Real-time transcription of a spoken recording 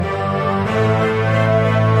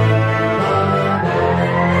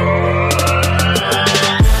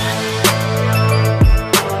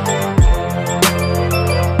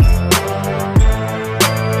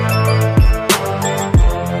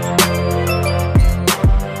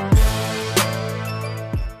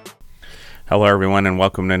Hello, everyone, and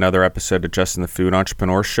welcome to another episode of Justin the Food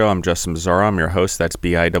Entrepreneur Show. I'm Justin Bizzarro. I'm your host. That's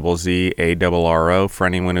BIZZARRO. For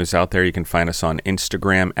anyone who's out there, you can find us on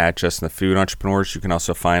Instagram at Justin the Food Entrepreneurs. You can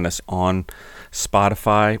also find us on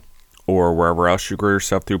Spotify or wherever else you grow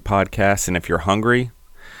yourself through podcasts. And if you're hungry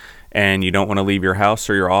and you don't want to leave your house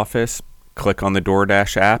or your office, click on the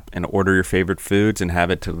DoorDash app and order your favorite foods and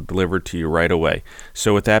have it delivered to you right away.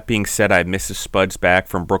 So with that being said, I have Mrs. Spudz back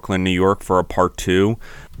from Brooklyn, New York for a part 2.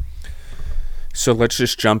 So let's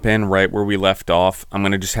just jump in right where we left off. I'm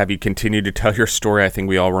going to just have you continue to tell your story. I think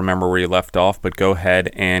we all remember where you left off, but go ahead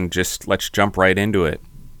and just let's jump right into it.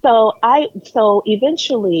 So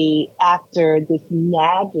eventually after this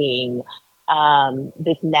nagging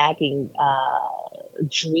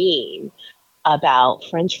dream about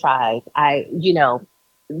French fries, as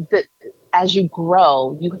you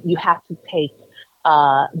grow, you have to take,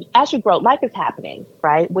 as you grow, life is happening,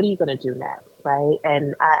 right? What are you going to do next? Right.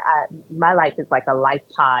 And my life is like a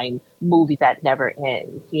lifetime movie that never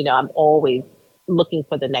ends. I'm always looking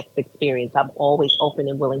for the next experience. I'm always open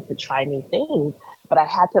and willing to try new things. But I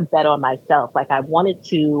had to bet on myself. Like I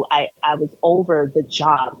was over the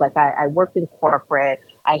job. Like I worked in corporate.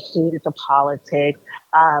 I hated the politics.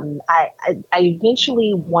 I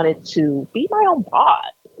eventually wanted to be my own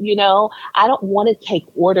boss. I don't want to take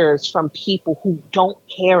orders from people who don't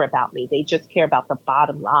care about me. They just care about the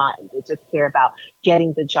bottom line. They just care about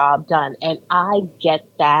getting the job done. And I get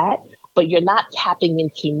that, but you're not tapping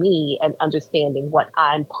into me and understanding what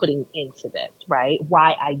I'm putting into this, right?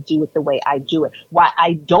 Why I do it the way I do it. Why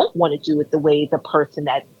I don't want to do it the way the person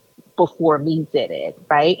that before me did it,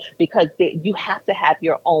 right? Because you have to have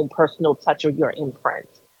your own personal touch or your imprint.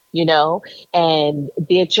 And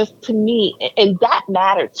they're just, to me, and that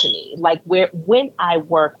mattered to me. Like when I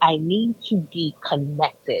work, I need to be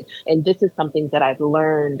connected. And this is something that I've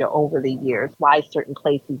learned over the years, why certain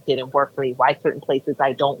places didn't work for me, why certain places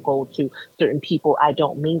I don't go to, certain people I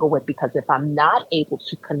don't mingle with, because if I'm not able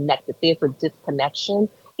to connect, if there's a disconnection,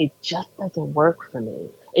 it just doesn't work for me.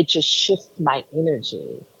 It just shifts my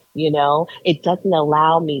energy. It doesn't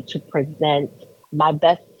allow me to present my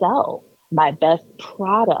best self, my best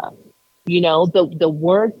product, the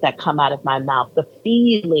words that come out of my mouth, the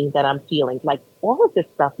feeling that I'm feeling, like all of this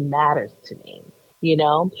stuff matters to me,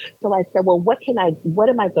 So I said, well, what am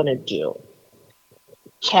I going to do?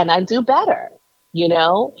 Can I do better?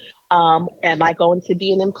 Am I going to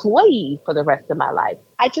be an employee for the rest of my life?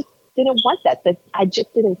 I just didn't want that. I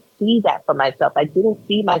just didn't see that for myself. I didn't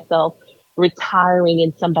see myself retiring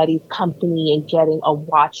in somebody's company and getting a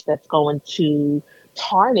watch that's going to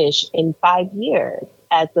tarnish in 5 years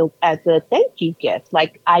as a thank you gift.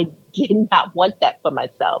 Like I did not want that for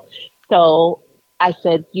myself. So I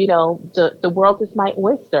said, the world is my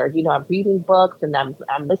oyster. I'm reading books and I'm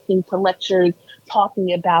listening to lectures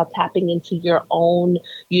talking about tapping into your own,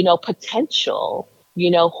 potential.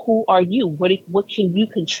 Who are you? What can you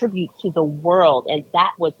contribute to the world? And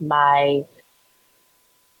that was my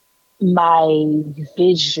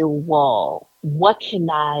visual. What can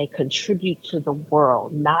I contribute to the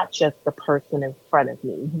world, not just the person in front of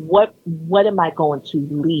me? What am I going to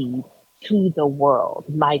leave to the world,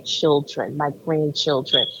 my children, my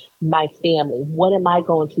grandchildren, my family? What am I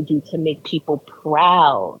going to do to make people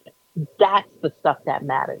proud? That's the stuff that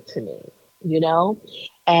mattered to me,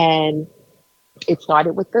 And it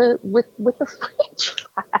started with the French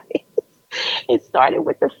fries. It started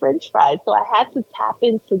with the French fries. So I had to tap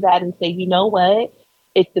into that and say, you know what?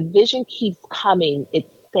 If the vision keeps coming,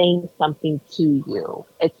 it's saying something to you.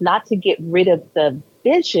 It's not to get rid of the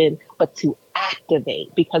vision, but to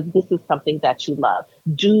activate, because this is something that you love.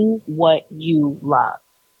 Do what you love.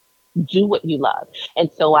 Do what you love.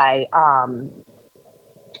 And so I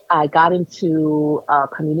got into a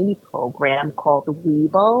community program called the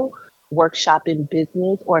WEBO, Workshop in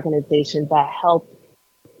Business organization, that helps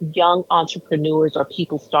young entrepreneurs or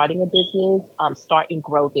people starting a business start and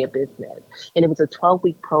grow their business. And it was a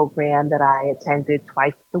 12-week program that I attended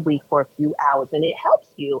twice a week for a few hours. And it helps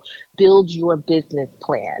you build your business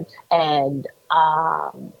plan and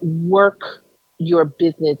work your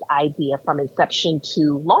business idea from inception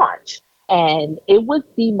to launch. And it was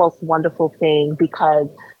the most wonderful thing because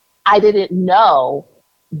I didn't know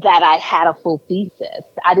that I had a full thesis.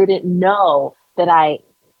 I didn't know that I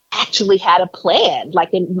actually had a plan.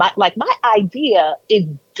 Like my idea is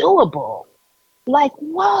doable. Like,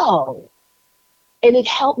 whoa. And it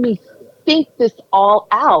helped me think this all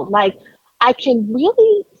out. Like, I can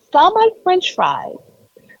really sell my French fries,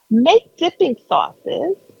 make dipping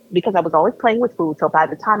sauces, because I was always playing with food. So by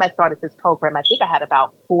the time I started this program, I think I had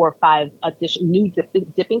about 4 or 5 additional new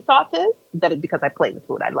dipping sauces. That is because I play with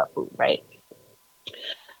food. I love food, right?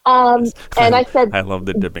 And I said, I love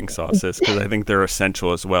the dipping sauces because I think they're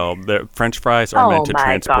essential as well. The French fries are meant oh to my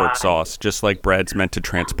transport God. sauce, just like bread's meant to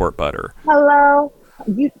transport butter. Hello,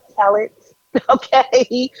 you tell it.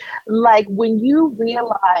 Okay. Like when you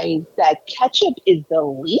realize that ketchup is the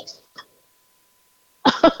least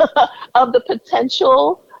of the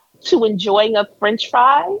potential to enjoying a French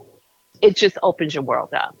fry, it just opens your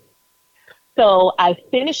world up. So I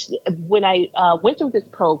finished when I went through this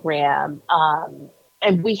program,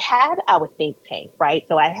 and we had our think tank, right?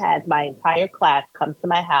 So I had my entire class come to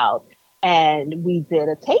my house, and we did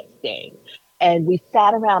a tasting. And we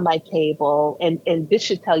sat around my table, and this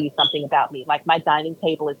should tell you something about me. Like my dining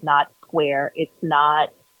table is not square, it's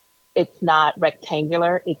not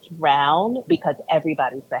rectangular, it's round because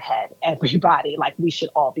everybody's the head. Everybody, like we should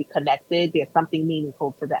all be connected. There's something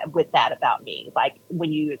meaningful to that with that about me. Like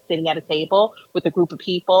when you're sitting at a table with a group of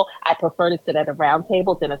people, I prefer to sit at a round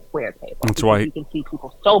table than a square table That's because why, you can see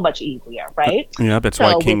people so much easier, right? yeah, that's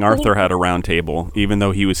why So we're King sitting, Arthur had a round table. Even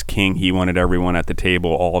though he was king, he wanted everyone at the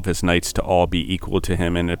table, all of his knights, to all be equal to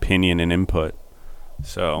him in opinion and input.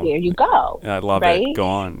 So there you go, I love it. right? Go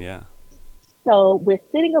on, yeah. So we're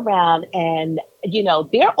sitting around and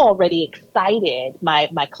they're already excited. My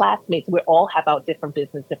classmates, we all have our different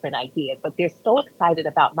business, different ideas, but they're so excited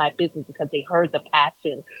about my business because they heard the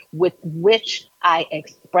passion with which I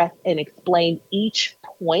express and explain each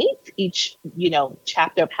point, each,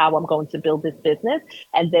 chapter of how I'm going to build this business.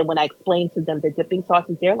 And then when I explain to them the dipping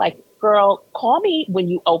sauces, they're like, girl, call me when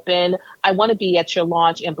you open. I want to be at your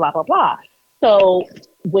launch and blah, blah, blah. So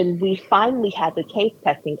when we finally had the taste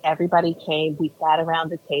testing, everybody came, we sat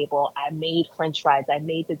around the table. I made French fries, I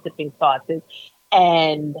made the dipping sauces.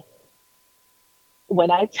 And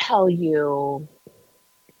when I tell you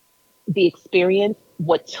the experience,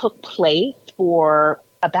 what took place for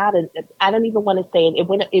about I don't even want to say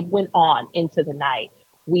it, it went on into the night.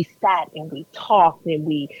 We sat and we talked and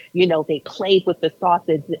they played with the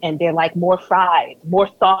sauces and they're like, more fries, more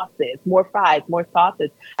sauces, more fries, more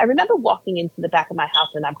sauces. I remember walking into the back of my house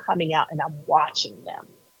and I'm coming out and I'm watching them.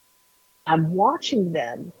 I'm watching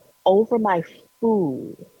them over my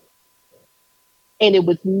food. And it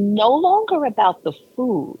was no longer about the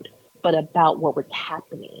food, but about what was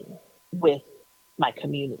happening with my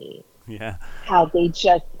community. Yeah. How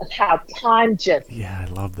time just Yeah,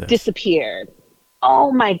 I love this. disappeared.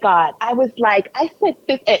 Oh my God. I was like, I said,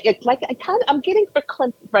 it's like, I'm getting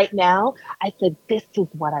verklempt right now. I said, this is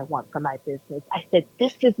what I want for my business. I said,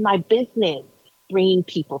 this is my business, bringing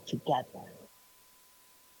people together,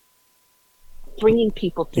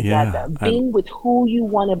 Yeah, being with who you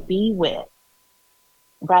want to be with,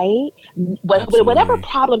 right? Whatever absolutely.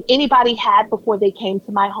 problem anybody had before they came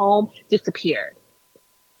to my home disappeared.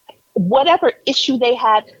 Whatever issue they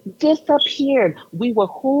had disappeared. We were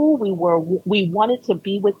who we wanted to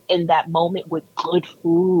be with in that moment with good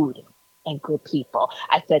food and good people.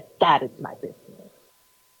 I said, that is my business.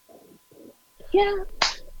 Yeah.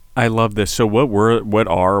 I love this. So what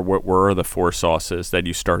were the four sauces that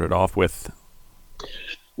you started off with?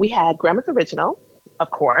 We had Grandma's Original,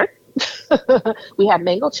 of course. We had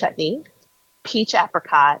mango chutney, peach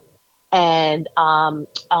apricot, and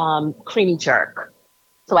creamy jerk.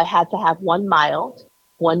 So I had to have one mild,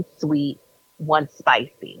 one sweet, one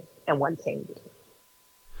spicy, and one tangy. I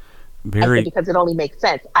said, Very, because it only makes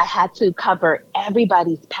sense. I had to cover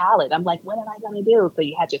everybody's palate. I'm like, what am I going to do? So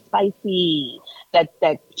you had your spicy, that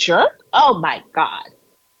jerk. Oh my God.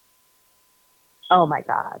 Oh my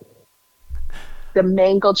God. The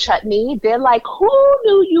mango chutney. They're like, who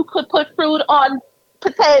knew you could put fruit on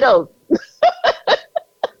potatoes?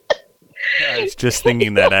 I was just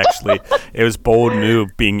thinking that actually it was bold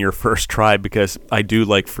move being your first try because I do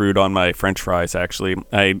like fruit on my French fries actually.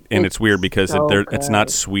 And it's weird because so it's not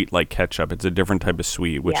good. sweet like ketchup. It's a different type of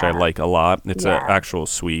sweet, which I Yeah. like a lot. It's a Yeah. actual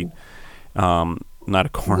sweet, not a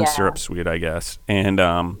corn Yeah. syrup sweet, I guess. And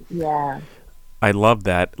Yeah. I love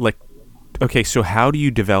that. Like, okay, so how do you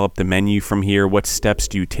develop the menu from here? What steps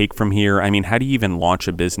do you take from here? I mean, how do you even launch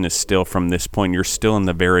a business still from this point? You're still in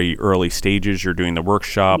the very early stages. You're doing the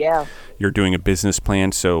workshop. Yeah. You're doing a business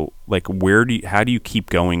plan. So, like, how do you keep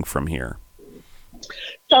going from here?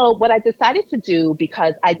 So what I decided to do,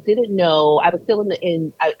 because I didn't know, I was still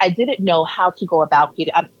I didn't know how to go about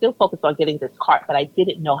getting, I'm still focused on getting this cart, but I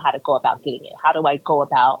didn't know how to go about getting it. How do I go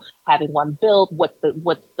about having one built? What's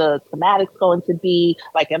the schematics going to be?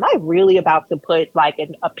 Like, am I really about to put like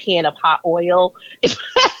a pan of hot oil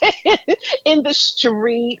in the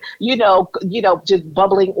street, just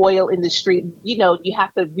bubbling oil in the street? You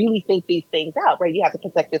have to really think these things out, right? You have to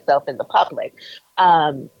protect yourself in the public.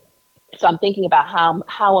 So I'm thinking about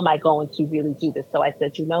how am I going to really do this? So I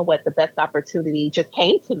said, you know what, the best opportunity just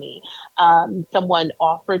came to me. Someone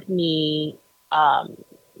offered me,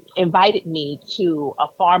 invited me to a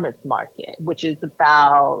farmer's market, which is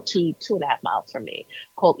about 2.5 miles from me,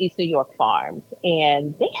 called East New York Farms.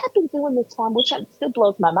 And they have been doing this farm, which still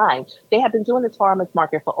blows my mind. They have been doing this farmer's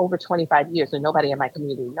market for over 25 years and nobody in my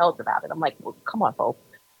community knows about it. I'm like, well, come on, folks,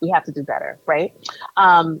 we have to do better, right?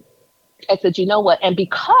 I said, you know what? And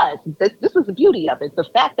because this is the beauty of it, the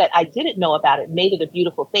fact that I didn't know about it made it a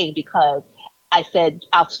beautiful thing, because I said,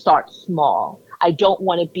 I'll start small. I don't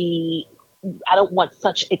want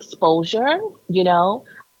such exposure, you know?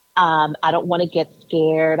 I don't want to get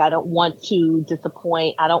scared. I don't want to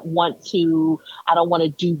disappoint. I don't want to do, I don't want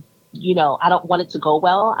it to go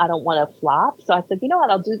well. I don't want to flop. So I said, you know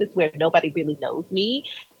what? I'll do this where nobody really knows me.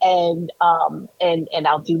 And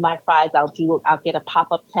I'll do my fries. I'll get a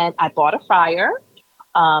pop-up tent. I bought a fryer,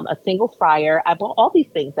 a single fryer. I bought all these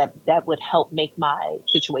things that would help make my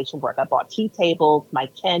situation work. I bought 2 tables, my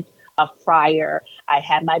tent, a fryer. I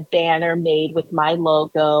had my banner made with my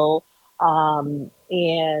logo.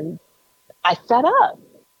 And I set up.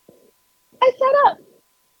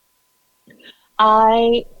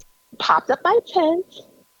 I popped up my tent.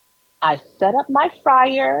 I set up my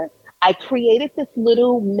fryer. I created this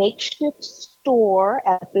little makeshift store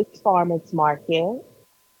at this farmer's market.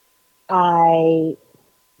 I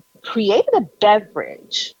created a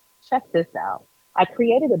beverage. Check this out. I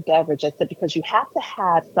created a beverage. I said, because you have to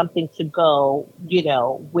have something to go,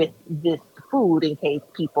 with this food in case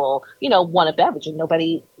people, want a beverage. And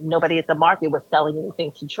nobody at the market was selling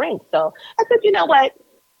anything to drink. So I said, you know what?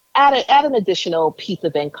 Add an additional piece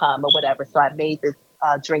of income or whatever. So I made this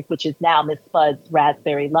drink, which is now Miss Spudz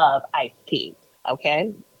Raspberry Love iced tea.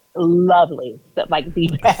 Okay. Lovely. So, like the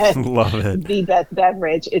best, love it. The best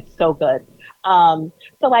beverage. It's so good.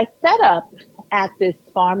 So I set up at this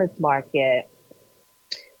farmer's market,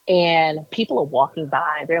 and people are walking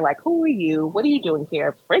by. They're like, who are you? What are you doing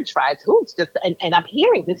here? French fries. Who's just, and I'm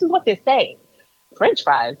hearing, this is what they're saying. French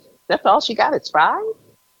fries. That's all she got is fries?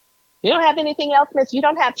 You don't have anything else, miss? You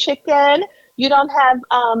don't have chicken? You don't have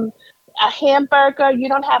a hamburger? You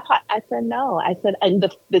don't have hot? I said, no. I said, and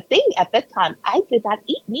the thing at that time, I did not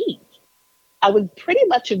eat meat. I was pretty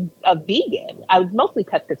much a vegan. I was mostly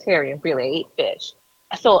pescatarian, really. I ate fish.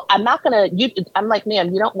 So I'm not gonna. I'm like,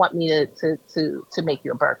 ma'am, you don't want me to make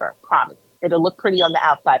you a burger. Promise. It'll look pretty on the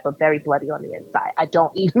outside, but very bloody on the inside. I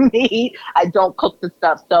don't eat meat. I don't cook the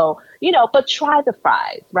stuff. So but try the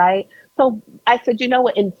fries, right? So I said, you know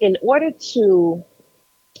what? In order to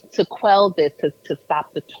quell this, to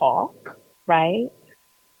stop the talk, right?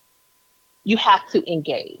 You have to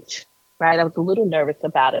engage. Right. I was a little nervous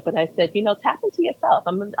about it, but I said, tap into yourself.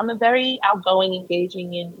 I'm a very outgoing,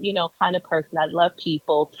 engaging, and, kind of person. I love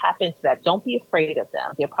people. Tap into that. Don't be afraid of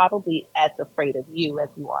them. They're probably as afraid of you as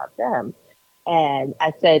you are of them. And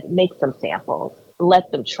I said, make some samples.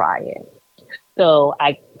 Let them try it. So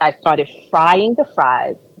I started frying the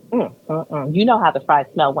fries. You know how the fries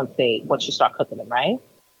smell once you start cooking them, right?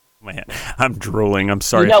 Man, I'm drooling. I'm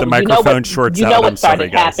sorry if the microphone shorts out. I'm sorry,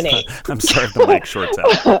 guys. I'm sorry if the mic shorts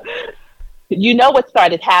out. You know what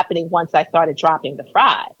started happening once I started dropping the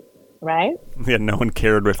fries, right? Yeah, no one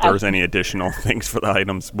cared if there was any additional things for the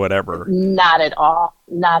items, whatever. Not at all.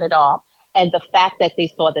 Not at all. And the fact that they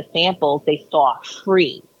saw the samples, they saw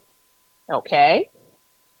free. Okay?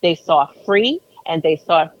 They saw free, and they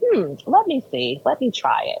saw, let me see. Let me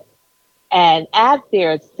try it. And as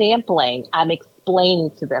they're sampling, I'm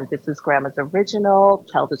explaining to them, this is Grandma's original.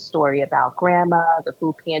 Tell the story about Grandma, the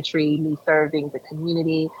food pantry, me serving the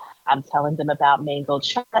community. I'm telling them about mango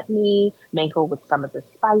chutney, mango with some of the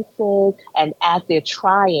spices. And as they're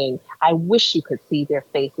trying, I wish you could see their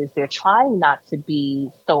faces. They're trying not to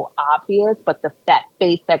be so obvious, but that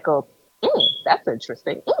face that goes, that's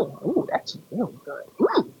interesting. That's really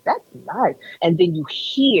good. That's nice. And then you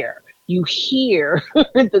hear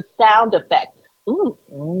the sound effect.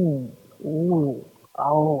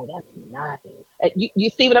 Oh, that's nice. You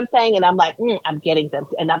see what I'm saying? And I'm like, I'm getting them.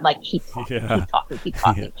 And I'm like, keep talking. Yeah.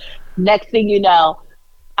 Next thing you know,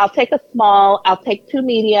 I'll take a small, I'll take 2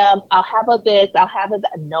 medium, I'll have a this, I'll have a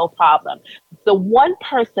that, no problem. The one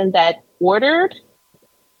person that ordered,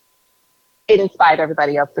 it inspired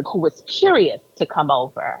everybody else who was curious to come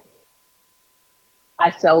over.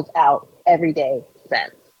 I sold out every day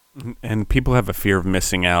since. And people have a fear of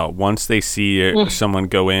missing out. Once they see someone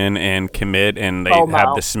go in and commit and they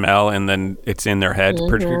have the smell and then it's in their head,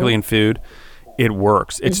 particularly in food, it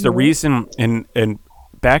works. It's the reason, and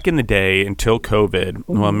back in the day until COVID,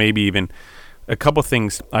 well, maybe even a couple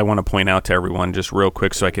things I want to point out to everyone just real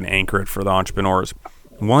quick so I can anchor it for the entrepreneurs.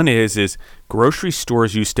 One is grocery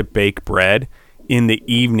stores used to bake bread in the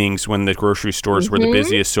evenings when the grocery stores were the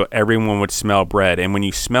busiest, so everyone would smell bread. And when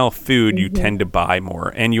you smell food, you tend to buy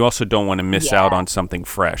more. And you also don't want to miss out on something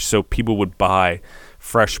fresh. So people would buy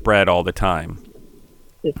fresh bread all the time.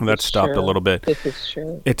 That stopped a little bit. This is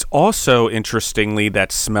true. It's also, interestingly,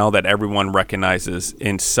 that smell that everyone recognizes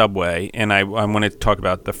in Subway. And I want to talk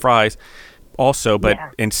about the fries also, but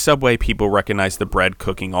in Subway, people recognize the bread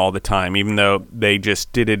cooking all the time. Even though they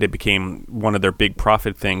just did it, it became one of their big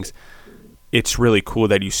profit things. It's really cool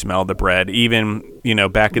that you smell the bread. Even,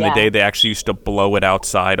 back in the day, they actually used to blow it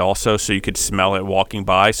outside also, so you could smell it walking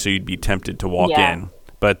by, so you'd be tempted to walk in.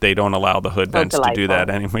 But they don't allow the hood vents to do that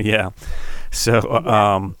anyway.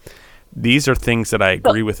 So these are things that I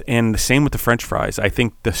agree with. And the same with the French fries. I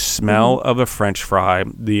think the smell of a French fry,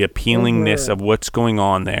 the appealingness of what's going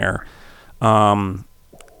on there,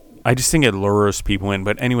 I just think it lures people in.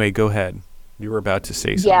 But anyway, go ahead. You were about to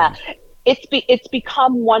say something. Yeah. It's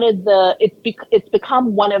become one of the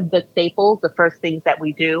staples, the first things that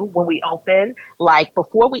we do when we open. Like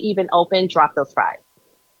before we even open, drop those fries.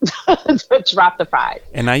 Drop the fries.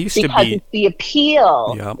 And I used because it's the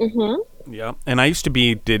appeal. Yeah. And I used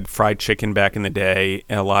to did fried chicken back in the day,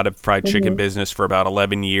 a lot of fried chicken business for about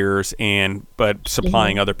 11 years, but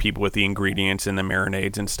supplying other people with the ingredients and the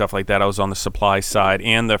marinades and stuff like that. I was on the supply side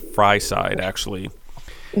and the fry side, actually.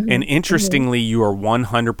 And interestingly, you are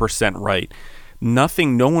 100% right.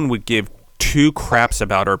 No one would give two craps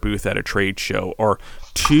about our booth at a trade show or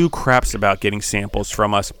two craps about getting samples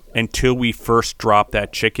from us until we first dropped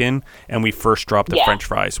that chicken and we first dropped the French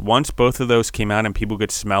fries. Once both of those came out and people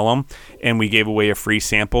could smell them and we gave away a free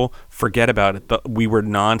sample, forget about it. We were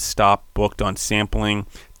nonstop booked on sampling,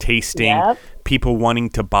 tasting, people wanting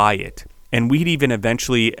to buy it. And we'd even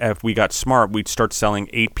eventually, if we got smart, we'd start selling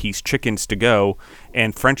 8-piece chickens to go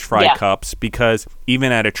and French fry cups, because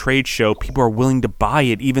even at a trade show, people are willing to buy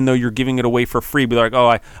it, even though you're giving it away for free. Be like,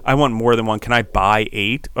 oh, I want more than one. Can I buy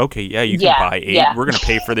 8? Okay, yeah, you can buy 8. We're going to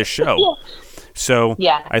pay for this show. So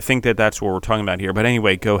I think that's what we're talking about here. But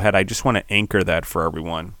anyway, go ahead. I just want to anchor that for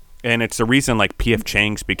everyone. And it's the reason like P.F.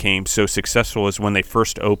 Chang's became so successful is when they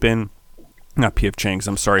first opened, not P.F. Chang's,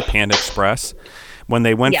 I'm sorry, Panda Express. When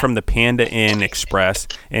they went from the Panda Inn Express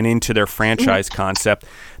and into their franchise concept,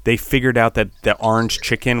 they figured out that the orange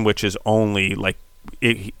chicken, which is only like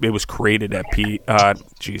it was created at PF.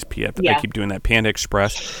 I keep doing that. Panda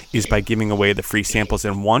Express is by giving away the free samples.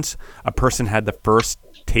 And once a person had the first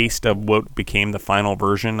taste of what became the final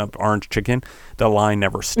version of orange chicken, the line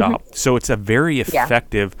never stopped. So it's a very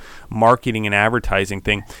effective marketing and advertising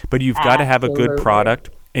thing. But you've got to have a good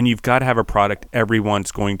product. And you've got to have a product everyone's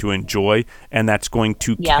going to enjoy, and that's going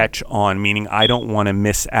to catch on, meaning I don't want to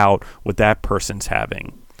miss out what that person's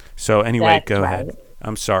having. So anyway, go ahead.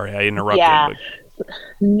 I'm sorry, I interrupted. Yeah.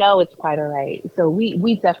 No, it's quite all right. So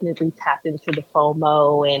we definitely tapped into the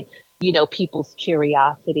FOMO and, people's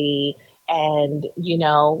curiosity. And,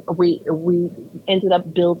 we ended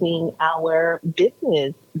up building our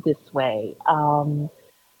business this way.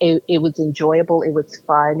 It was enjoyable. It was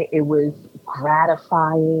fun. It was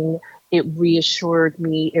gratifying. It reassured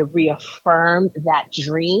me. It reaffirmed that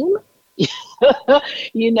dream.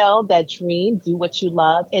 That dream, do what you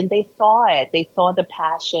love. And they saw it. They saw the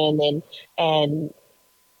passion and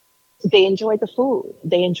they enjoyed the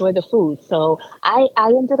food. So I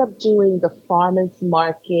ended up doing the farmers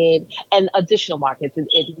market and additional markets.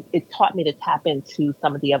 It taught me to tap into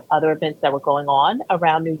some of the other events that were going on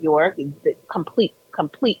around New York. It completely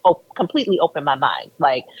opened my mind.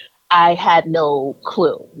 Like I had no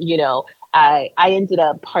clue, I ended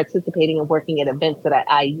up participating and working at events that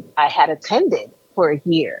I had attended for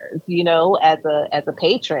years, as a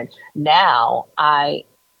patron. Now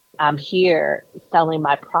I'm here selling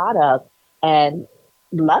my product and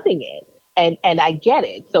loving it. And I get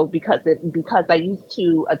it. So because I used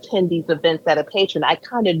to attend these events at a patron, I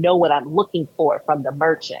kind of know what I'm looking for from the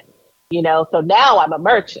merchant, so now I'm a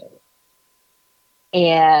merchant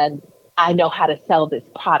and I know how to sell this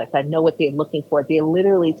product. I know what they're looking for. They're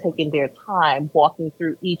literally taking their time walking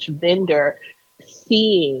through each vendor,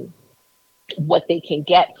 seeing what they can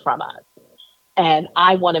get from us. And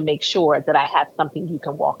I want to make sure that I have something you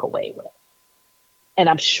can walk away with. And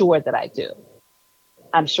I'm sure that I do.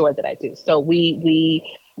 So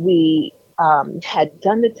we had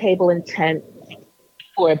done the table and tent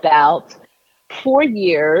for about 4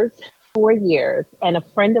 years. And a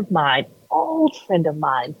friend of mine, old friend of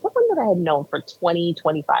mine, someone that I had known for 20,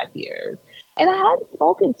 25 years. And I hadn't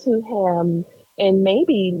spoken to him in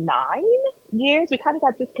maybe 9 years. We kind of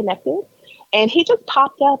got disconnected. And he just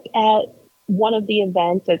popped up at one of the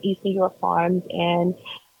events at East New York Farms and,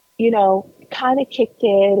 kind of kicked it,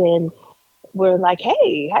 and we're like,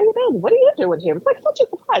 hey, how you been? What are you doing here? It's like such a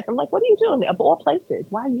surprise. I'm like, what are you doing of all places?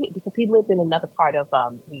 Why are you here? Because he lived in another part of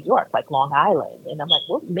New York, like Long Island. And I'm like,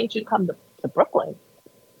 what made you come to Brooklyn?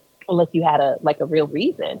 Unless you had a real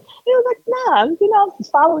reason. And he was like, nah, I was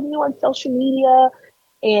following you on social media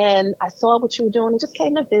and I saw what you were doing and just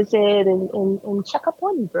came to visit and check up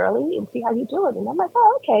on you, girly, and see how you're doing. And I'm like,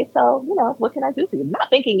 oh, okay. So, what can I do for you? Not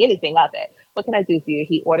thinking anything of it. What can I do for you?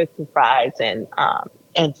 He ordered some fries and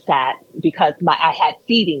sat because I had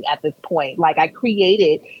seating at this point. Like I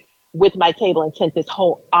created with my table and tent this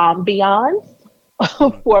whole ambiance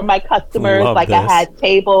for my customers. Love like this. I had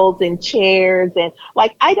tables and chairs and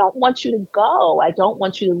like, I don't want you to go. I don't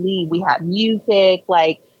want you to leave. We have music.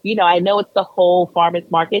 Like, I know it's the whole farmers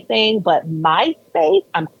market thing, but my space,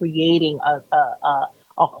 I'm creating a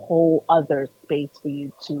whole other space for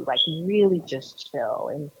you to like really just chill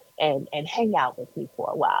and hang out with me for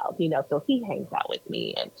a while, so he hangs out with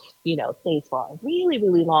me and, stays for a really,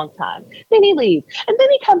 really long time. Then he leaves and then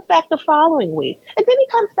he comes back the following week and then he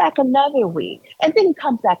comes back another week and then he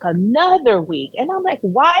comes back another week. And I'm like,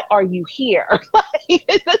 why are you here? Like,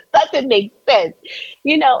 it just doesn't make sense,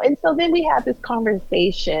 And so then we have this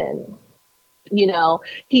conversation,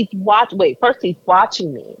 first he's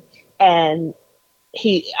watching me and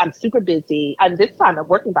I'm super busy. This time I'm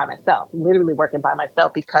working by myself, literally working by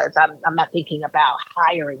myself because I'm not thinking about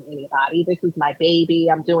hiring anybody. This is my baby.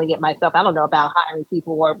 I'm doing it myself. I don't know about hiring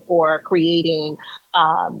people or creating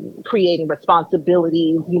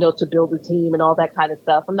responsibilities, to build a team and all that kind of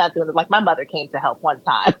stuff. I'm not doing it. Like my mother came to help one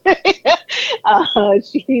time.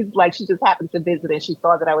 She just happened to visit and she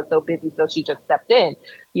saw that I was so busy. So she just stepped in,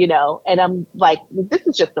 and I'm like, this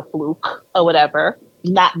is just a fluke or whatever.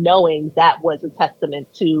 Not knowing that was a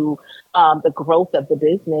testament to the growth of the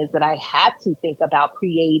business, that I had to think about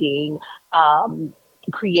creating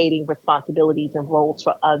responsibilities and roles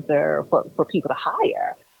for people to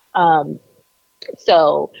hire.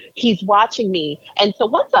 So he's watching me. And so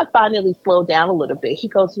once I finally slowed down a little bit, he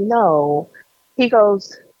goes, you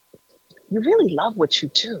really love what you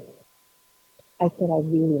do. I said, I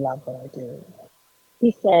really love what I do.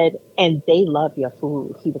 He said, and they love your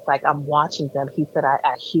food. He was like, I'm watching them. He said,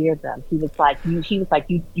 I hear them. He was like, you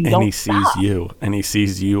and don't he sees stop. you. And he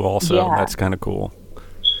sees you also. Yeah. That's kind of cool.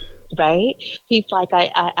 Right? He's like,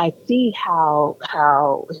 I see how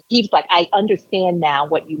he's like, I understand now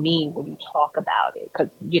what you mean when you talk about it. Because,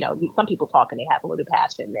 some people talk and they have a little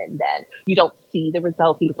passion and then you don't see the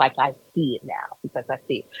results. He was like, I see it now. He says, I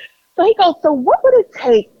see it. So he goes, so what would it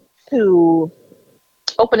take to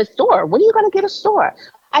open a store? When are you going to get a store?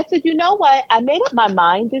 I said, you know what? I made up my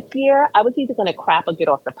mind this year. I was either going to crap or get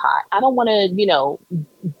off the pot. I don't want to,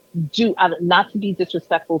 not to be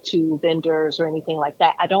disrespectful to vendors or anything like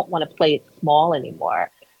that. I don't want to play it small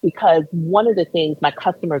anymore because one of the things my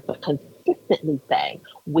customers are consistently saying,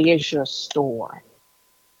 where's your store?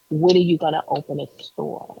 When are you going to open a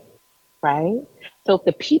store? Right? So if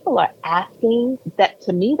the people are asking that,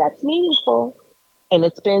 to me, that's meaningful. And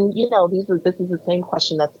it's been, this is the same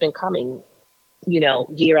question that's been coming,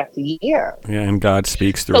 year after year. Yeah, and God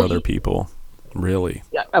speaks through other people, really.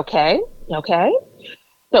 Okay.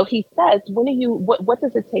 So he says, what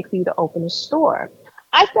does it take for you to open a store?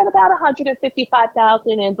 I said about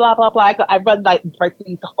 155,000 and blah, blah, blah. I run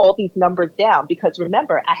all these numbers down because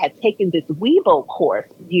remember, I had taken this Weibo course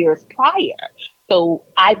years prior. So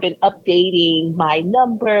I've been updating my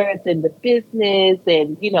numbers and the business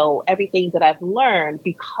and, everything that I've learned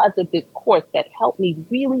because of this course that helped me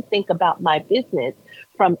really think about my business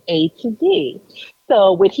from A to Z.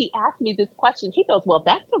 So when he asked me this question, he goes, well,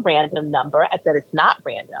 that's a random number. I said, it's not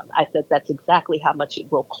random. I said, that's exactly how much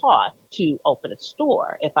it will cost to open a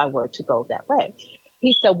store if I were to go that way.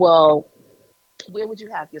 He said, well, where would you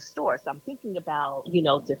have your store? So I'm thinking about,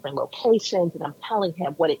 different locations and I'm telling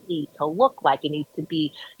him what it needs to look like. It needs to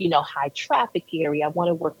be, high traffic area. I want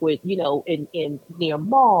to work with, in near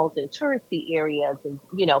malls and touristy areas and,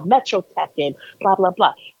 Metro Tech and blah, blah,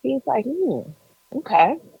 blah. He's like,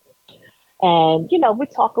 okay. And, we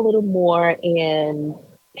talk a little more and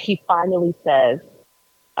he finally says,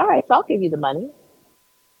 all right, so I'll give you the money.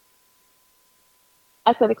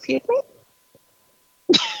 I said, excuse me?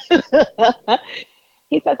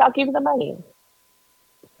 He says, I'll give you the money.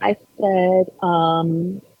 I said,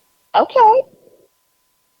 okay.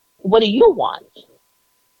 What do you want?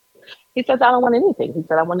 He says, I don't want anything. He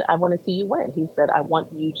said, I want to see you win. He said, I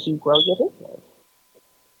want you to grow your business.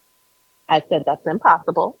 I said, that's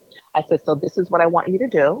impossible. I said, so this is what I want you to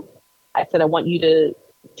do. I said, I want you to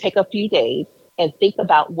take a few days and think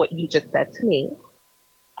about what you just said to me.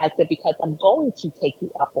 I said, because I'm going to take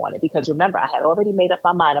you up on it. Because remember, I had already made up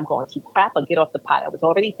my mind. I'm going to crap or get off the pot. I was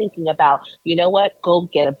already thinking about, you know what, go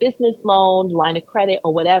get a business loan, line of credit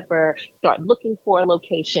or whatever, start looking for a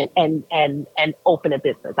location and open a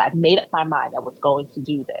business. I've made up my mind I was going to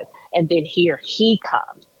do this. And then here he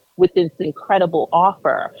comes with this incredible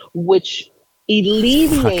offer, which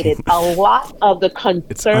alleviated a lot of the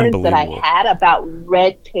concerns that I had about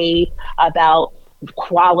red tape, about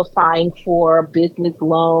qualifying for a business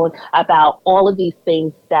loan, about all of these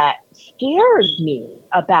things that scared me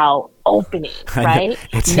about opening, right?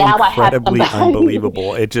 It's now incredibly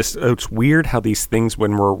unbelievable. It's weird how these things,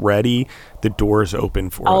 when we're ready, the doors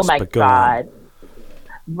open for us. Oh my God.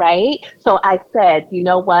 Right? So I said, you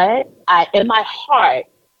know what? In my heart,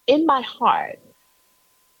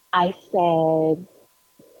 I said,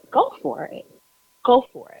 go for it. Go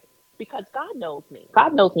for it. Because God knows me.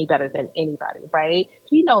 God knows me better than anybody, right?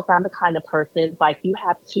 He knows I'm the kind of person, like, you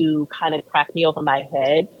have to kind of crack me over my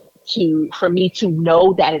head for me to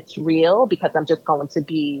know that it's real, because I'm just going to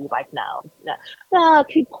be like, no,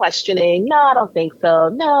 keep questioning. No, I don't think so.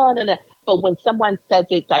 No. But when someone says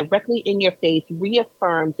it directly in your face,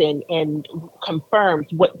 reaffirms and confirms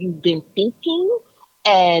what you've been thinking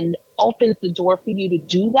and opens the door for you to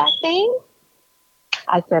do that thing,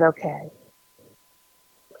 I said, okay.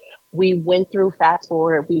 We went through, fast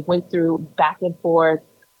forward, we went through back and forth.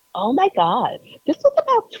 Oh my God. This was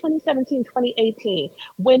about 2017, 2018.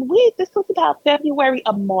 This was about February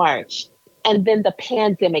or March, and then the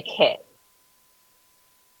pandemic hit.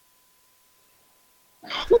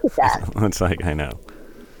 Look at that. It's like, I know.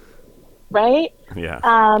 Right?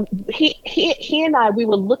 Yeah. He and I, we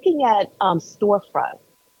were looking at storefronts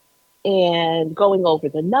and going over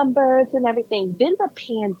the numbers and everything. Then the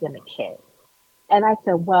pandemic hit. And I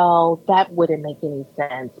said, well, that wouldn't make any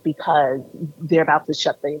sense because they're about to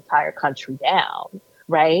shut the entire country down,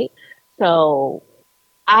 right? So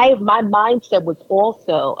my mindset was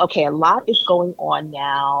also, okay, a lot is going on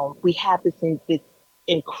now. We have this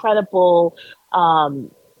incredible,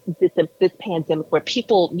 this pandemic where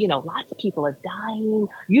people, lots of people are dying.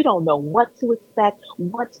 You don't know what to expect,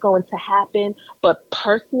 what's going to happen. But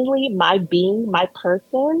personally, my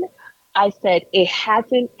person, I said, it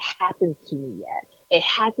hasn't happened to me yet. It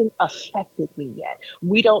hasn't affected me yet.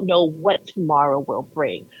 We don't know what tomorrow will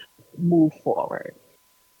bring. Move forward.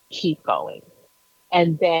 Keep going.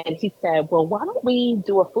 And then he said, well, why don't we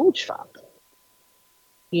do a food truck?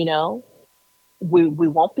 We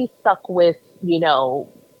won't be stuck with,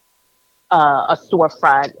 a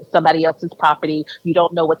storefront, somebody else's property. You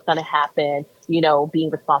don't know what's going to happen, being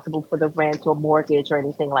responsible for the rent or mortgage or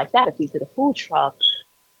anything like that. If we did a food truck,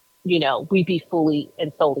 we'd be fully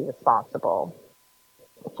and solely responsible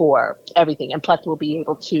for everything. And plus we'll be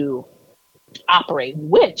able to operate,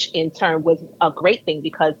 which in turn was a great thing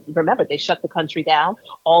because remember, they shut the country down.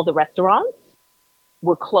 All the restaurants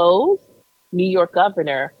were closed. New York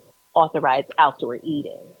governor authorized outdoor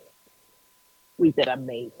eating. We did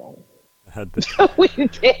amazing. We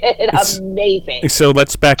did amazing. So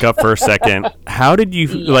let's back up for a second. How did you,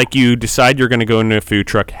 you decide you're going to go into a food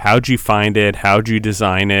truck? How'd you find it? How'd you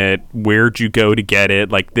design it? Where'd you go to get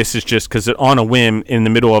it? Like, this is just because on a whim in the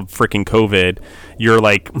middle of freaking COVID, you're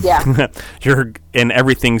like, and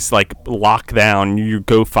everything's like locked down. You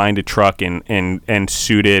go find a truck and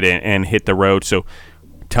suit it and hit the road. So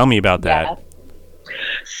tell me about that.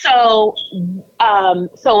 So I've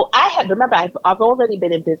already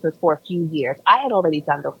been in business for a few years. I had already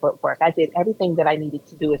done the footwork. I did everything that I needed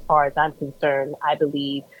to do as far as I'm concerned. I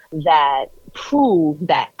believe that proved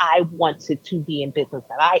that I wanted to be in business,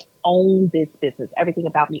 that I own this business. Everything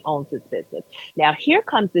about me owns this business. Now, here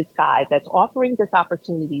comes this guy that's offering this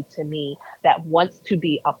opportunity to me that wants to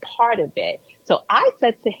be a part of it. So I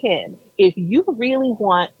said to him, if you really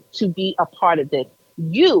want to be a part of this,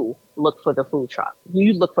 you look for the food truck.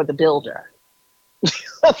 You look for the builder.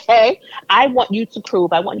 Okay? I want you to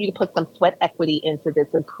put some sweat equity into this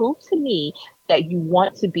and prove to me that you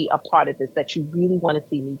want to be a part of this, that you really want to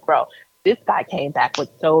see me grow. This guy came back with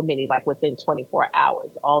so many, like within 24 hours,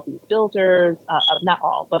 all these builders, not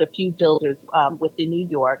all, but a few builders within New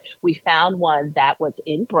York. We found one that was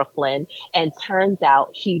in Brooklyn, and turns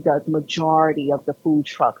out he does majority of the food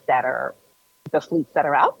trucks that are the fleets that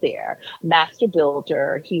are out there. Master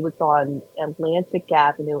builder. He was on Atlantic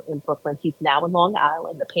Avenue in Brooklyn. He's now in Long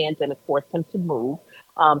Island. The pandemic forced him to move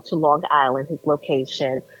to Long Island, his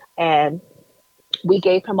location. And we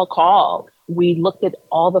gave him a call. We looked at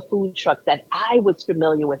all the food trucks that I was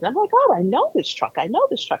familiar with. And I'm like, oh, I know this truck. I know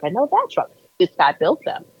this truck. I know that truck. This guy built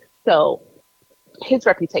them. So his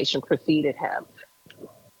reputation preceded him.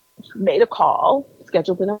 Made a call,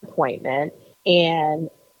 scheduled an appointment, and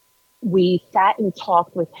We sat and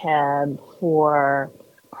talked with him for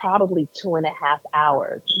probably 2.5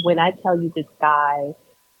 hours. When I tell you this guy,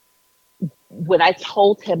 when I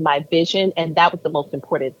told him my vision, and that was the most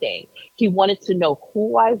important thing, he wanted to know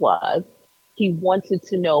who I was. He wanted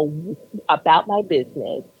to know about my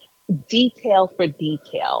business, detail for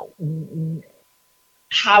detail.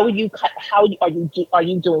 How you cut? Are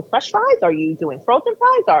you doing fresh fries? Are you doing frozen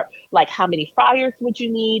fries? Or like how many fryers would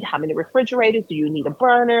you need? How many refrigerators? Do you need a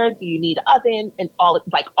burner? Do you need an oven? And all of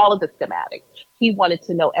the schematics. He wanted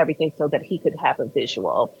to know everything so that he could have a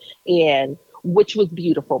visual, and which was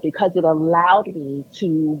beautiful because it allowed me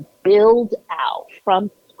to build out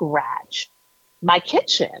from scratch my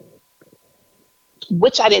kitchen,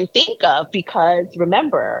 which I didn't think of because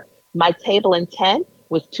remember, my table and tent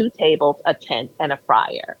was two tables, a tent, and a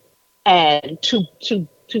fryer, and two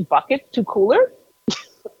buckets, two coolers.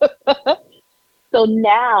 So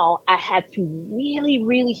now I had to really,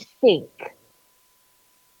 really think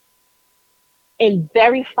in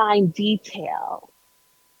very fine detail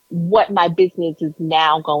what my business is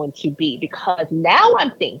now going to be because now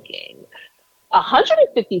I'm thinking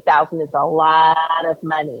 150,000 is a lot of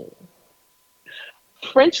money.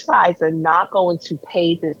 French fries are not going to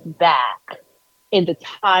pay this back in the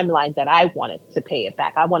timeline that I wanted to pay it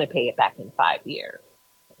back. I want to pay it back in 5 years.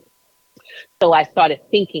 So I started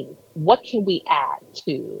thinking, what can we add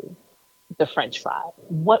to the French fry?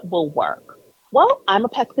 What will work? Well, I'm a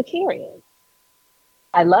pescatarian.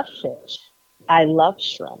 I love fish. I love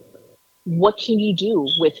shrimp. What can you do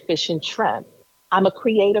with fish and shrimp? I'm a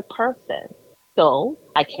creative person. So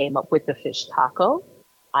I came up with the fish taco.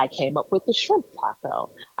 I came up with the shrimp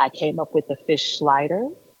taco. I came up with the fish slider.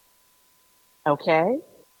 Okay.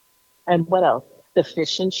 And what else? The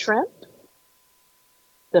fish and shrimp.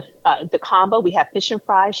 The combo. We have fish and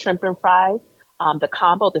fries, shrimp and fries. The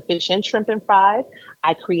combo, the fish and shrimp and fries.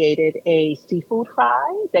 I created a seafood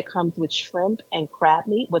fry that comes with shrimp and crab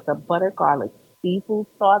meat with a butter garlic seafood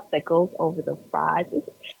sauce that goes over the fries.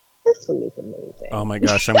 This food is amazing. Oh my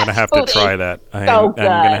gosh, I'm gonna have to try that. I'm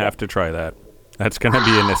gonna have to try that. That's gonna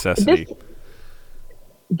be a necessity.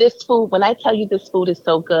 This food, when I tell you this food is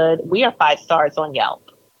so good, we are 5 stars on Yelp.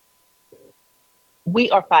 We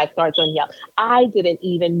are 5 stars on Yelp. I didn't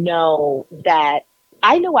even know that.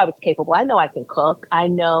 I know I was capable. I know I can cook. I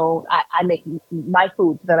know I make my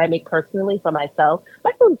food that I make personally for myself.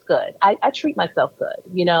 My food's good. I treat myself good.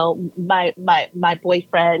 You know, my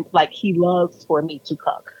boyfriend, like he loves for me to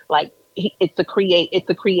cook. Like it's a creation.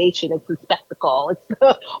 It's a spectacle. It's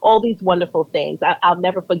all these wonderful things. I'll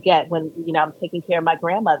never forget when I'm taking care of my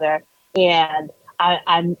grandmother, and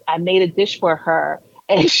I made a dish for her,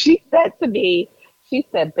 and she said to me, she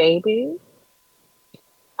said, "Baby,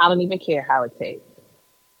 I don't even care how it tastes.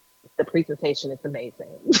 The presentation is amazing."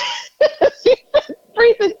 She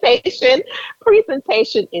said,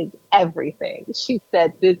 presentation is everything. She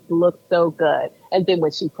said, "This looks so good." And then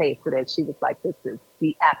when she tasted it, she was like, "This is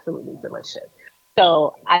absolutely delicious."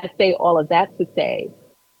 So I say all of that to say,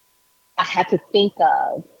 I had to think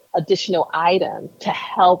of additional items to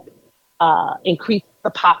help increase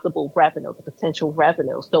the possible revenue, the potential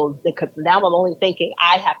revenue. So because now I'm only thinking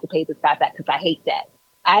I have to pay this guy back because I hate that.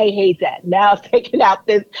 I hate that. Now I'm taking out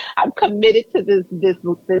this. I'm committed to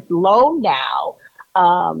this loan now,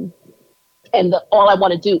 and all I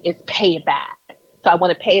want to do is pay it back. So I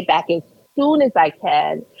want to pay it back as soon as I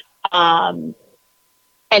can.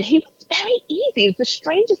 And he was very easy. It's the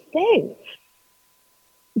strangest thing.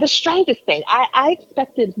 The strangest thing. I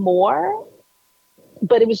expected more,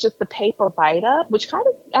 but it was just the paper write up, which kind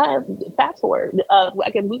of fast forward.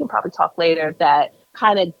 Again, we can probably talk later. That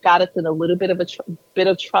kind of got us in a little bit of bit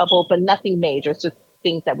of trouble, but nothing major. It's just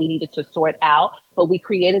things that we needed to sort out. But we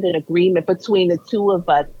created an agreement between the two of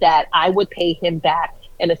us that I would pay him back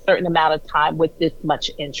in a certain amount of time with this much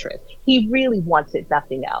interest. He really wanted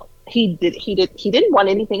nothing else. He didn't want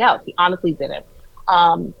anything else. He honestly didn't.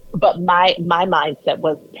 But my mindset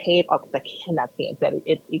was pay it off because I cannot stand that.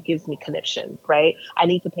 It gives me conniption, right? I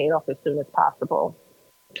need to pay it off as soon as possible.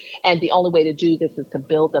 And the only way to do this is to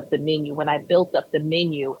build up the menu. When I built up the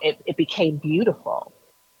menu, it became beautiful.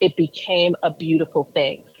 It became a beautiful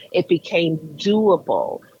thing. It became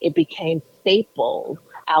doable. It became staples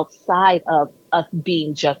outside of us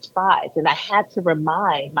being just fries. And I had to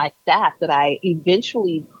remind my staff that I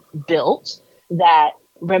eventually built that,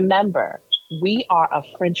 remember, we are a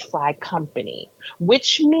French fry company,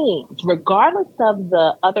 which means regardless of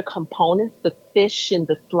the other components, the fish and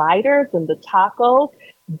the sliders and the tacos,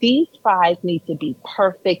 these fries need to be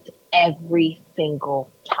perfect every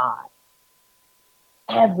single time.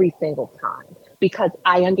 Every single time. Because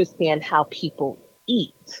I understand how people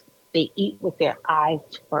eat. They eat with their eyes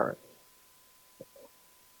first.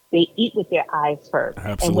 They eat with their eyes first.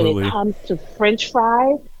 And when it Absolutely. comes to French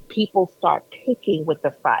fries, people start picking with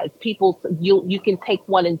the fries. You can take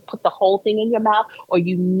one and put the whole thing in your mouth, or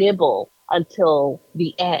you nibble until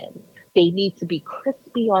the end. They need to be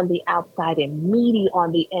crispy on the outside and meaty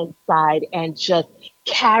on the inside, and just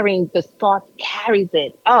carrying the sauce carries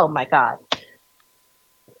it. Oh my God.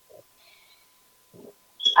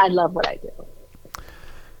 I love what I do.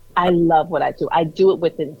 I love what I do. I do it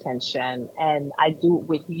with intention, and I do it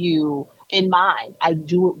with you in mind. I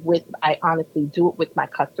honestly do it with my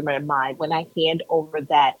customer in mind. When I hand over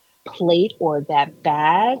that plate or that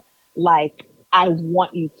bag, like, I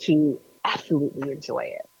want you to absolutely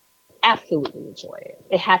enjoy it. Absolutely enjoy it.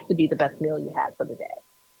 It has to be the best meal you had for the day.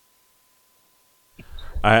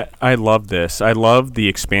 I love this. I love the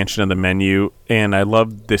expansion of the menu, and I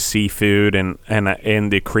love the seafood and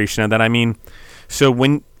the creation of that. I mean, so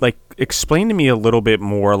when, like, explain to me a little bit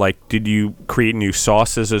more. Like, did you create new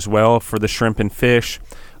sauces as well for the shrimp and fish?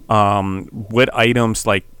 What items,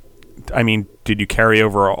 like, I mean, did you carry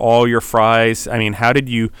over all your fries? I mean, how did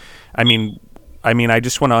you? I mean, I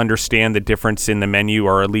just want to understand the difference in the menu,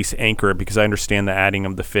 or at least anchor it, because I understand the adding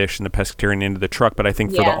of the fish and the pescatarian into the truck. But I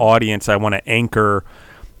think for the Yeah. audience, I want to anchor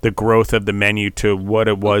the growth of the menu to what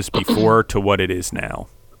it was before to what it is now.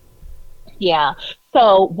 Yeah.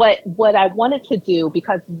 So what I wanted to do,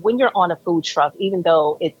 because when you're on a food truck, even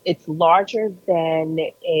though it's larger than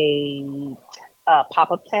a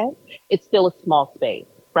pop-up tent, it's still a small space,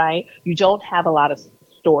 right? You don't have a lot of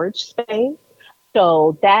storage space.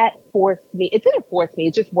 So that forced me, it didn't force me,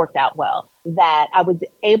 it just worked out well, that I was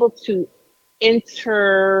able to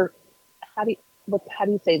enter, how do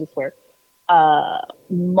you say this word?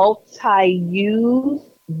 Multi-use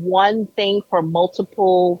one thing for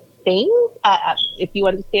multiple things, if you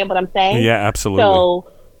understand what I'm saying. Yeah, absolutely.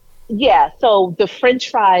 So, yeah, so the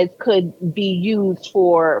French fries could be used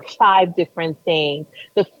for five different things.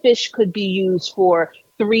 The fish could be used for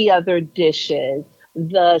three other dishes.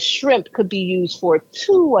 The shrimp could be used for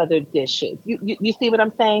two other dishes. You see what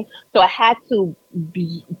I'm saying? So I had to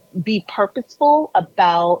be purposeful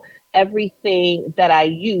about everything that I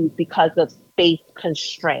use because of space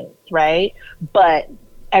constraints, right? But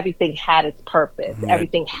everything had its purpose. Yeah.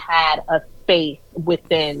 Everything had a space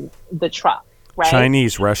within the truck, right?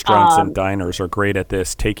 Chinese restaurants and diners are great at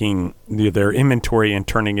this, taking their inventory and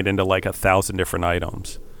turning it into like 1,000 different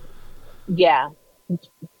items. Yeah.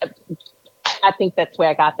 I think that's where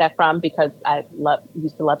I got that from, because I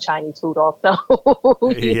used to love Chinese food also.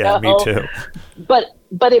 Yeah, me too. But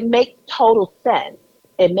it makes total sense.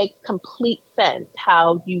 It makes complete sense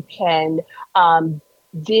how you can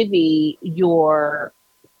divvy your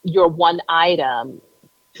one item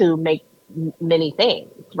to make many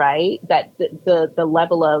things, right? That the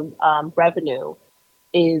level of revenue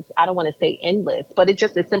is, I don't want to say endless, but it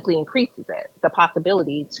simply increases it. The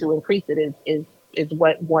possibility to increase it is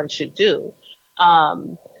what one should do.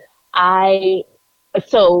 Um, I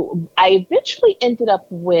I eventually ended up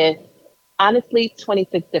with, honestly,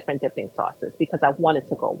 26 different dipping sauces, because I wanted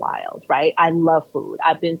to go wild, right? I love food.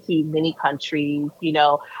 I've been to many countries.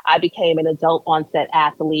 I became an adult onset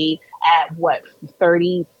athlete at what,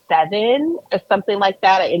 37 or something like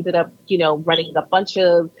that. I ended up, running a bunch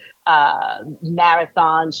of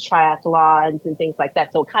marathons, triathlons, and things like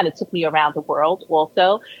that. So it kind of took me around the world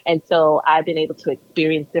also. And so I've been able to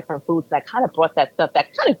experience different foods. And I kind of brought that stuff,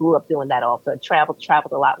 that kind of grew up doing that also. Traveled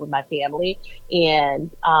a lot with my family,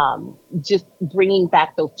 and just bringing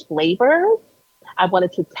back those flavors. I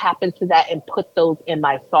wanted to tap into that and put those in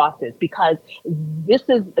my sauces, because this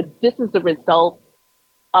is the result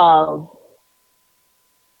of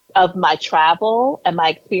my travel and my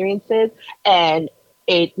experiences, and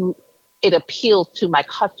it appeals to my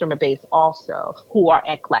customer base also, who are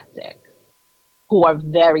eclectic, who are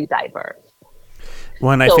very diverse.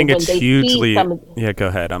 Well, and I So think when it's they see hugely, some of, yeah, go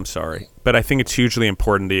ahead. I'm sorry. But I think it's hugely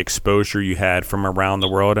important, the exposure you had from around the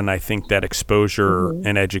world. And I think that exposure Mhm,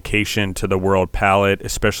 and education to the world palate,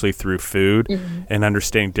 especially through food mhm, and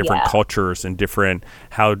understanding different yeah, cultures and different,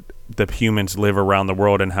 how the humans live around the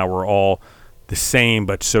world, and how we're all the same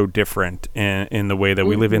but so different in the way that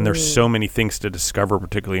we live in. There's so mhm, many things to discover,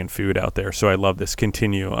 particularly in food out there. So I love this.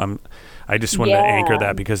 Continue. I just wanted to anchor yeah.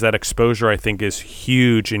 that, because that exposure, I think, is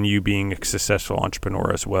huge in you being a successful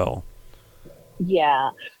entrepreneur as well.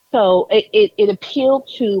 Yeah. So it appealed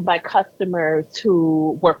to my customers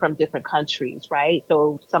who were from different countries, right?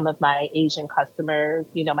 So some of my Asian customers,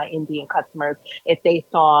 my Indian customers, if they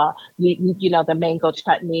saw, the mango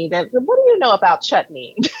chutney, that, what do you know about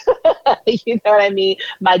chutney? You know what I mean?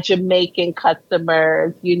 My Jamaican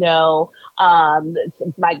customers, my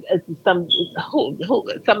some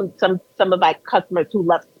of my customers who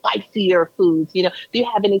love spicier foods. Do you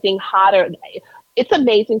have anything hotter? It's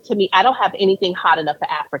amazing to me. I don't have anything hot enough for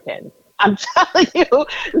Africans. I'm telling you,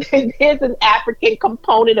 there's an African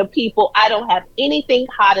component of people. I don't have anything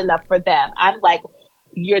hot enough for them. I'm like,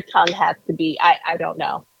 your tongue has to be. I don't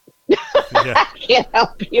know. Yeah. I can't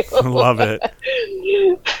help you. Love it.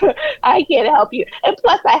 I can't help you. And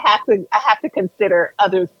plus I have to consider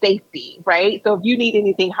other safety, right? So if you need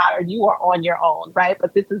anything hotter, you are on your own, right?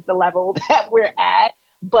 But this is the level that we're at.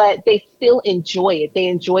 But they still enjoy it. They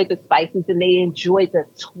enjoy the spices and they enjoy the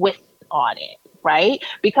twist on it, right?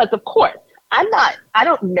 Because of course, I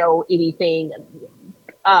don't know anything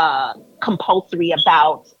compulsory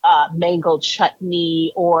about mango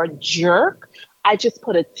chutney or jerk. I just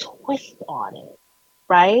put a twist on it,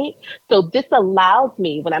 right? So this allows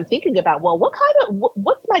me when I'm thinking about, well, what's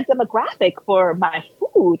my demographic for my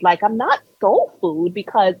food? Like, I'm not soul food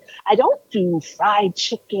because I don't do fried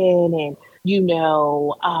chicken and,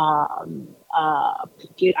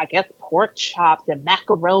 I guess pork chops and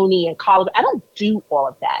macaroni and collard. I don't do all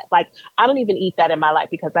of that. Like, I don't even eat that in my life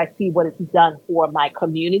because I see what it's done for my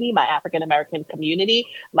community, my African American community.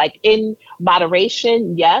 Like, in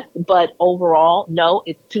moderation, yes, but overall, no,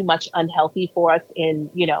 it's too much unhealthy for us on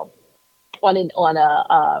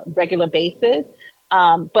a regular basis.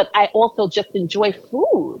 But I also just enjoy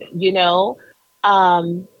food.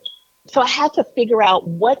 So I had to figure out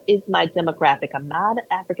what is my demographic. I'm not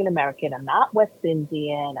African American. I'm not West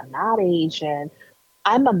Indian. I'm not Asian.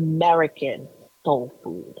 I'm American soul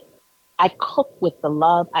food. I cook with the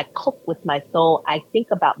love. I cook with my soul. I think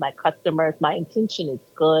about my customers. My intention is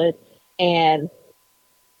good. And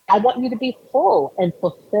I want you to be full and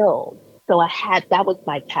fulfilled. So that was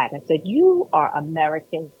my tag. I said, you are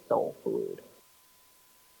American soul food.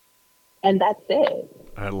 And that's it.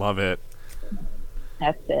 I love it.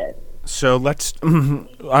 That's it. So let's.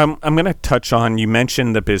 I'm going to touch on. You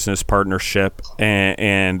mentioned the business partnership,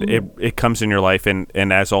 and it comes in your life, and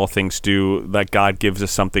as all things do, that God gives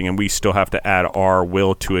us something, and we still have to add our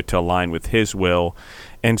will to it to align with His will.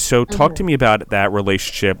 And so, talk to me about that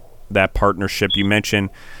relationship, that partnership. You mentioned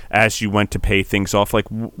as you went to pay things off. Like,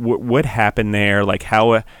 what happened there? Like,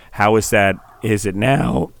 how is that? Is it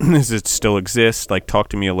now? Does it still exist? Like, talk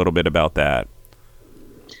to me a little bit about that.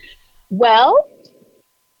 Well.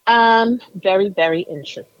 Very, very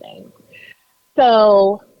interesting.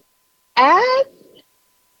 So as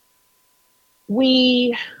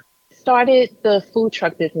we started the food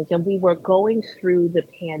truck business and we were going through the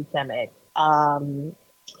pandemic,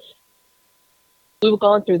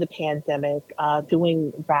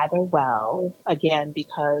 doing rather well, again,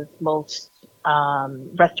 because most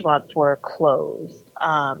restaurants were closed.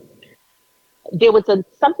 There was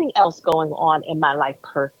something else going on in my life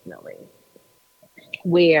personally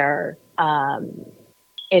where and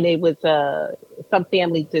it was some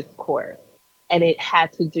family discourse and it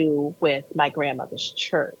had to do with my grandmother's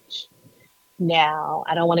church. Now,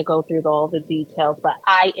 I don't want to go through all the details, but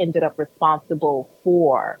I ended up responsible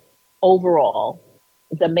for overall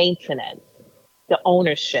the maintenance, the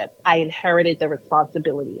ownership. I inherited the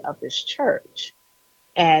responsibility of this church.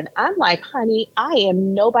 And I'm like, honey, I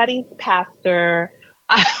am nobody's pastor.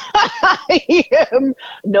 I am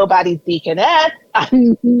nobody's deaconess.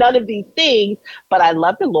 I'm none of these things, but I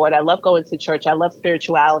love the Lord. I love going to church. I love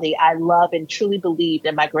spirituality. I love and truly believed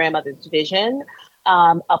in my grandmother's vision,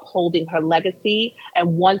 upholding her legacy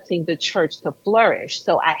and wanting the church to flourish.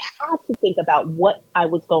 So I had to think about what I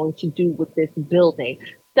was going to do with this building.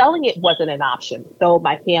 Selling it wasn't an option, though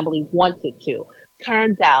my family wanted to.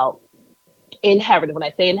 Turns out, inheritance. When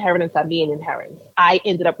I say inheritance, I mean inheritance. I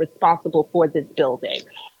ended up responsible for this building.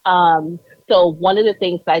 So one of the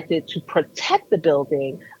things I did to protect the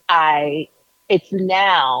building, I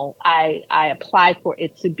applied for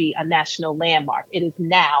it to be a national landmark. It is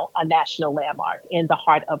now a national landmark in the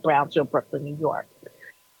heart of Brownsville, Brooklyn, New York.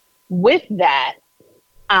 With that,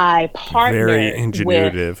 I partnered Very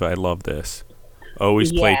ingenuitive. I love this.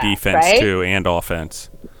 Always play defense, right? Too, and offense.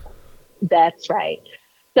 That's right.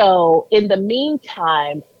 So in the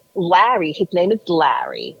meantime, Larry, his name is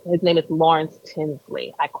Larry. His name is Lawrence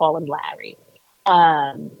Tinsley. I call him Larry.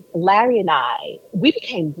 Larry and we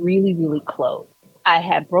became really, really close. I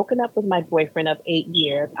had broken up with my boyfriend of 8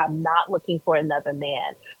 years. I'm not looking for another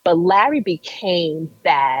man. But Larry became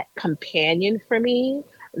that companion for me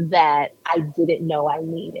that I didn't know I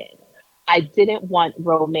needed. I didn't want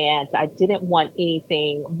romance. I didn't want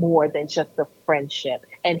anything more than just a friendship.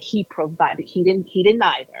 And he provided. He didn't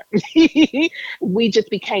either. We just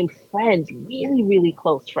became friends, really, really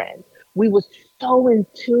close friends. We were so in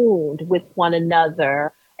tune with one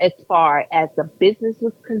another as far as the business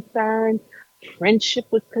was concerned, friendship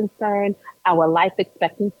was concerned, our life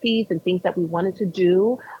expectancies and things that we wanted to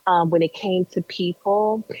do when it came to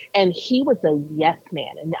people. And he was a yes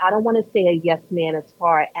man. And I don't want to say a yes man as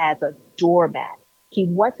far as a doormat. He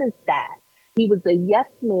wasn't that. He was a yes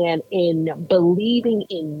man in believing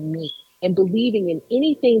in me and believing in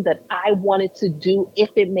anything that I wanted to do.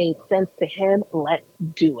 If it made sense to him, let's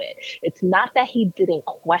do it. It's not that he didn't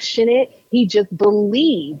question it. He just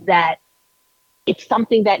believed that it's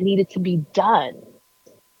something that needed to be done.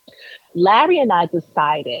 Larry and I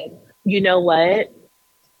decided, you know what?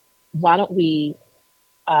 Why don't we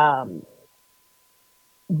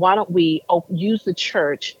use the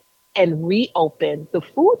church and reopen the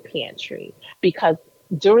food pantry? Because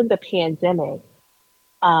during the pandemic,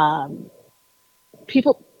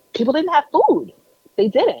 people didn't have food. They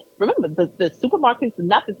didn't. Remember, the supermarkets,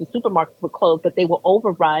 not that the supermarkets were closed, but they were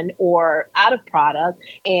overrun or out of product.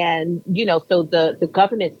 And, so the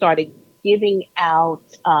government started giving out,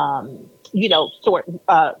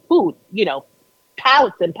 food,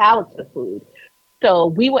 pallets and pallets of food. So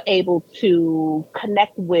we were able to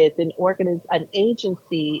connect with an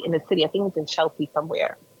agency in the city. I think it was in Chelsea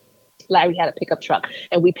somewhere. Larry had a pickup truck,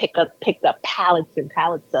 and we picked up pallets and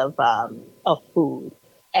pallets of food.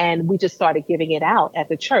 And we just started giving it out at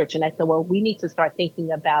the church. And I said, well, we need to start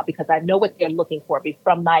thinking about, because I know what they're looking for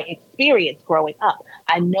from my experience growing up.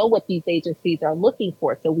 I know what these agencies are looking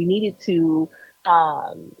for. So we needed to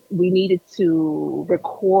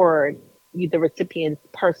record the recipient's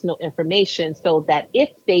personal information so that if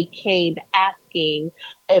they came asking,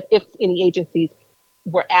 if any agencies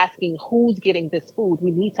were asking who's getting this food,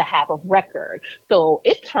 we need to have a record. So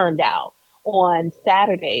it turned out on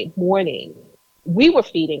Saturday morning, we were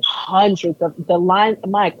feeding hundreds of the lines.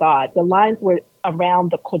 My God, the lines were down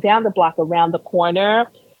the block, around the corner.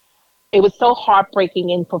 It was so heartbreaking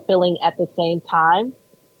and fulfilling at the same time.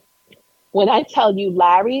 When I tell you,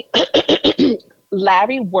 Larry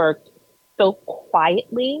worked so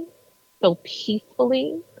quietly, so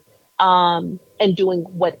peacefully, and doing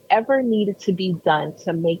whatever needed to be done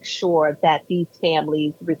to make sure that these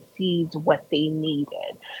families received what they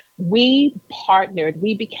needed. We partnered.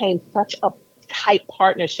 We became such a tight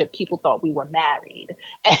partnership. People thought we were married,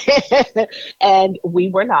 and we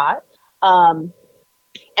were not.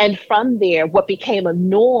 And from there, what became a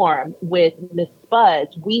norm with Miss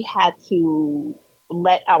Spudz, we had to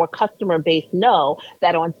let our customer base know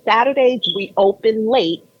that on Saturdays we open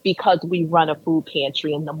late because we run a food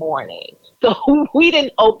pantry in the morning. So we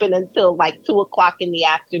didn't open until like 2:00 in the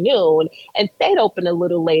afternoon and stayed open a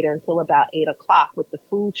little later until about 8:00 with the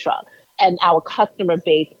food truck. And our customer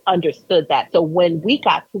base understood that. So when we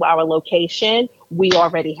got to our location, we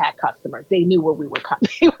already had customers. They knew where we were coming.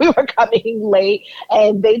 We were coming late,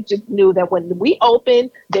 and they just knew that when we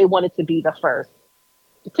opened, they wanted to be the first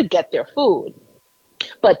to get their food.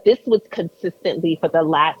 But this was consistently for the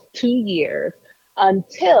last 2 years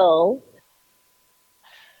until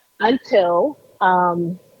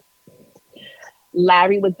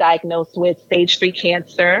Larry was diagnosed with stage 3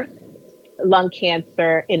 cancer, lung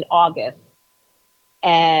cancer, in August,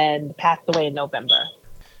 and passed away in November.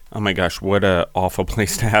 Oh my gosh, what a awful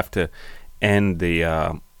place to have to end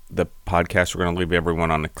the podcast. We're going to leave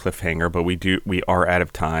everyone on a cliffhanger, but we are out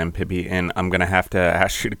of time, Pippi, and I'm going to have to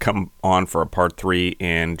ask you to come on for a part 3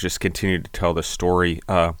 and just continue to tell the story.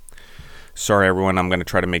 Sorry, everyone. I'm going to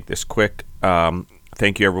try to make this quick.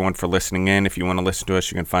 Thank you, everyone, for listening in. If you want to listen to us,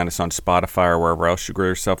 you can find us on Spotify or wherever else you grow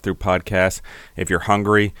yourself through podcasts. If you're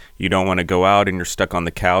hungry, you don't want to go out, and you're stuck on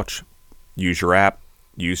the couch, use your app,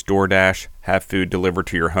 use DoorDash, have food delivered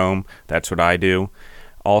to your home. That's what I do.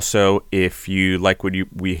 Also, if you like what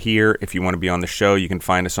we hear, if you want to be on the show, you can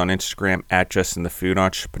find us on Instagram at Justin the Food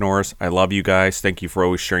Entrepreneurs. I love you guys. Thank you for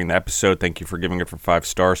always sharing the episode. Thank you for giving it for 5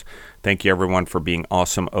 stars. Thank you, everyone, for being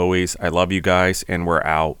awesome always. I love you guys, and we're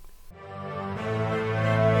out.